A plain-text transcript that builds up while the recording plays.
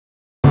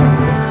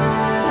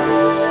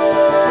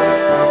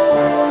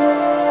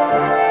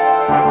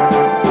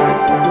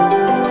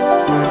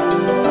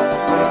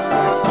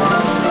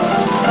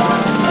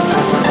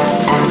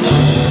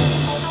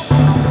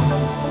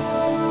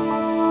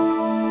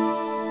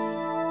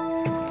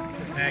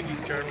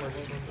Maggie's turtle as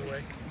it swims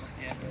away.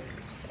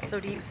 So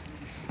deep.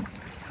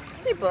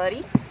 Hey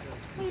buddy,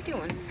 how you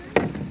doing?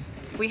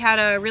 We had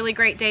a really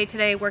great day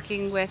today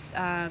working with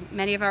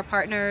many of our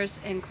partners,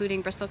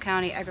 including Bristol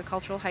County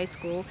Agricultural High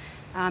School,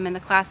 and the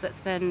class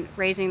that's been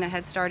raising the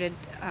head-starting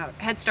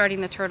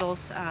the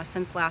turtles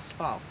since last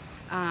fall.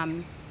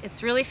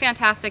 It's really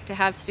fantastic to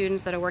have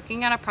students that are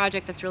working on a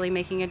project that's really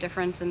making a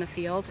difference in the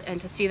field,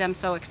 and to see them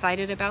so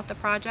excited about the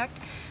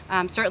project.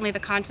 Certainly the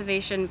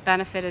conservation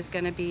benefit is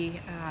going to be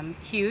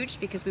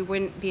huge, because we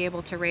wouldn't be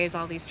able to raise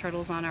all these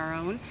turtles on our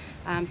own.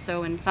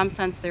 So in some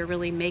sense they're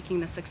really making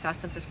the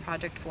success of this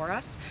project for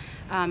us.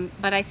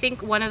 But I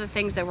think one of the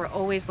things that we're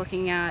always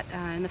looking at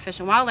in the Fish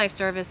and Wildlife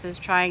Service is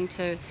trying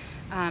to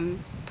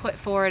put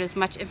forward as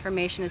much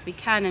information as we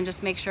can, and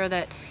just make sure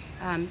that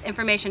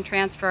information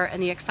transfer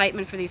and the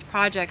excitement for these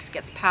projects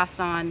gets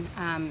passed on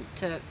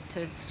to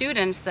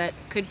students that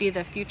could be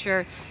the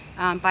future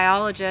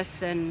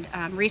biologists and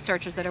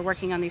researchers that are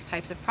working on these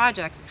types of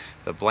projects.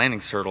 The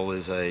Blanding's turtle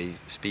is a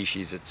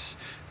species that's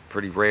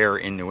pretty rare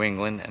in New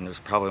England, and there's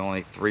probably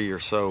only 3 or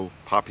so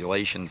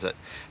populations that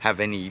have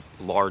any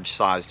large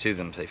size to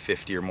them, say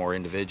 50 or more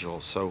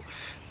individuals. So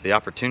the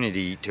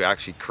opportunity to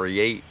actually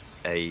create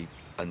a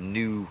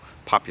new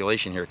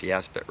population here at the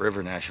Assabet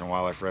River National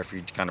Wildlife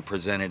Refuge kind of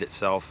presented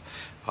itself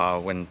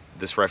when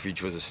this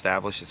refuge was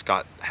established. It's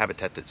got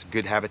habitat that's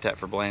good habitat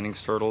for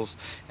Blanding's turtles,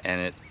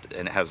 and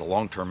it has a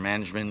long-term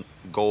management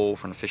goal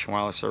from the Fish and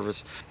Wildlife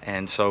Service.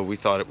 And so we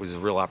thought it was a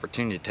real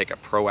opportunity to take a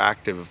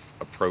proactive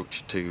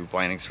approach to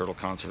Blanding's turtle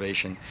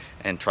conservation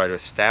and try to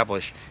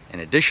establish an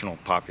additional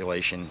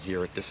population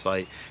here at this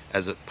site,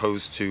 as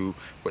opposed to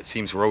what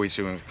seems we're always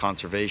doing with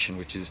conservation,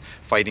 which is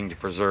fighting to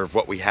preserve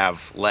what we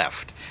have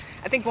left.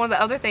 I think one of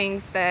the other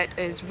things that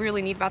is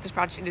really neat about this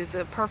project is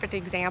a perfect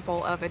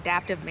example of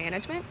adaptive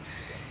management.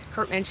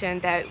 Kurt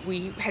mentioned that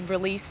we had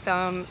released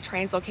some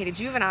translocated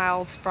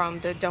juveniles from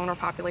the donor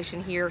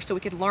population here, so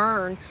we could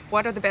learn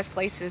what are the best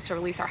places to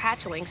release our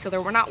hatchlings, so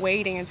that we're not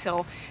waiting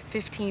until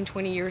 15,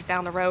 20 years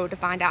down the road to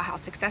find out how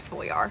successful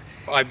we are.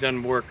 I've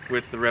done work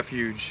with the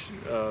Refuge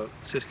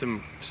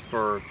system since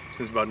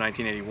about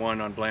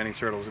 1981 on Blanding's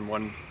turtles in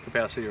one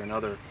capacity or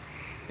another,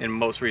 and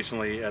most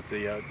recently at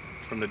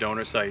from the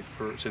donor site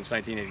since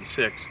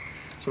 1986.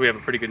 So we have a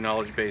pretty good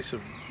knowledge base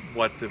of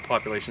what the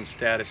population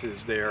status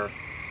is there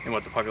and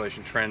what the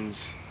population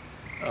trends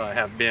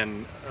have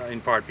been,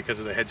 in part because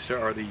of the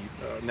headstart or the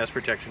nest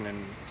protection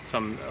and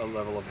some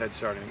level of head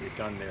starting that we've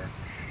done there.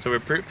 So we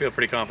feel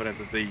pretty confident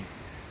that the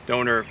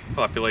donor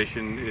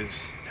population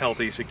is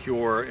healthy,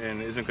 secure,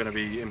 and isn't going to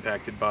be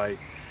impacted by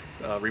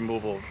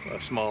removal of a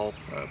small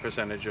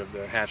percentage of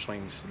the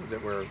hatchlings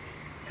that we're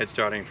head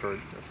starting for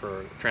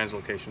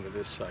translocation to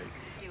this site.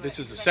 This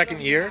is the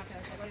second year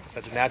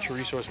that the Natural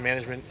Resource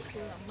Management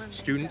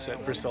students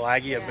at Bristol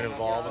Aggie have been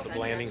involved with the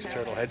Blanding's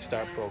Turtle Head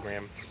Start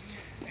program,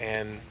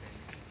 and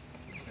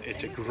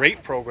it's a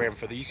great program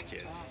for these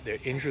kids. They're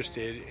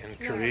interested in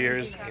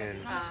careers in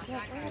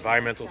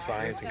environmental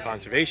science and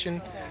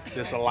conservation.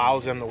 This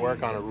allows them to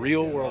work on a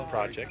real-world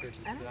project.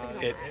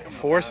 It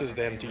forces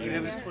them to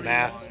use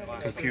math,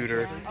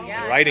 computer,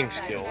 and writing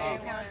skills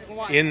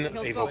in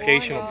a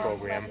vocational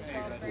program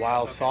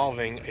while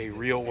solving a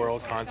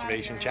real-world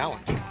conservation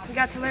challenge. We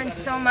got to learn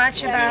so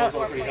much about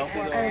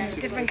a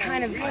different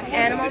kind of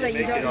animal that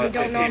you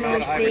don't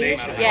normally see.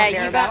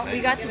 Yeah, we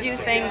got to do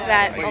things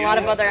that a lot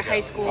of other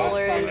high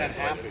schoolers,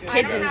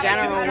 kids in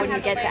general,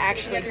 wouldn't get to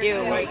actually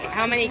do. Like,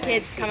 how many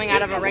kids coming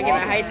out of a regular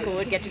high school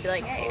would get to be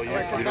like, hey, I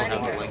work for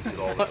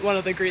Blanding? One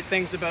of the great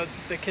things about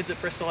the kids at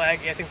Bristol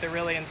Aggie, I think they're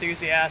really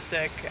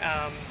enthusiastic.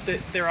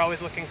 They're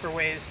always looking for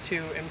ways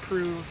to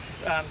improve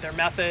their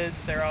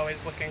methods. They're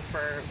always looking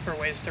for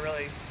ways to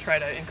really try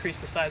to increase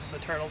the size of the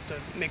turtles to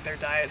make their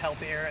diet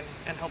healthier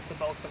and help to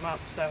bulk them up.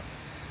 So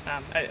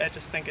I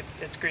just think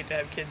it's great to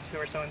have kids who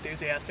are so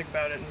enthusiastic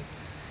about it,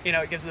 and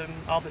it gives them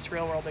all this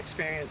real-world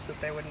experience that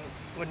they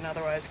wouldn't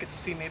otherwise get to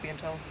see maybe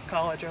until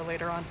college or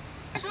later on.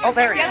 Oh,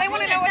 there he is. Yeah, they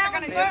want to know what they're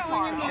going to do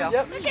tomorrow.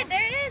 Yep. Look at,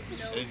 there it is.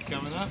 Is he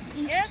coming up?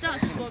 He's stuck.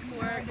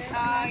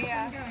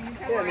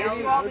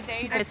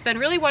 It's been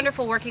really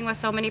wonderful working with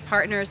so many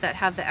partners that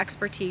have the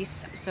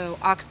expertise. So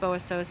Oxbow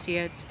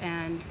Associates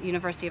and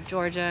University of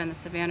Georgia and the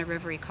Savannah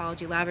River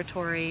Ecology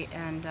Laboratory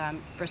and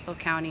Bristol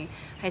County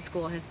High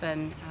School has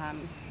been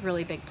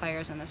really big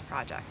players in this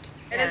project.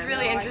 It is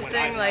really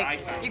interesting. Like,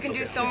 you can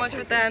do so much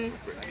with them,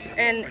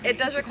 and it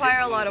does require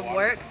a lot of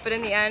work, but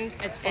in the end,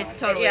 it's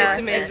totally, it's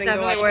amazing. It's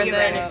definitely worth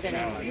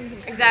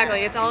it.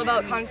 Exactly. It's all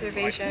about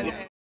conservation.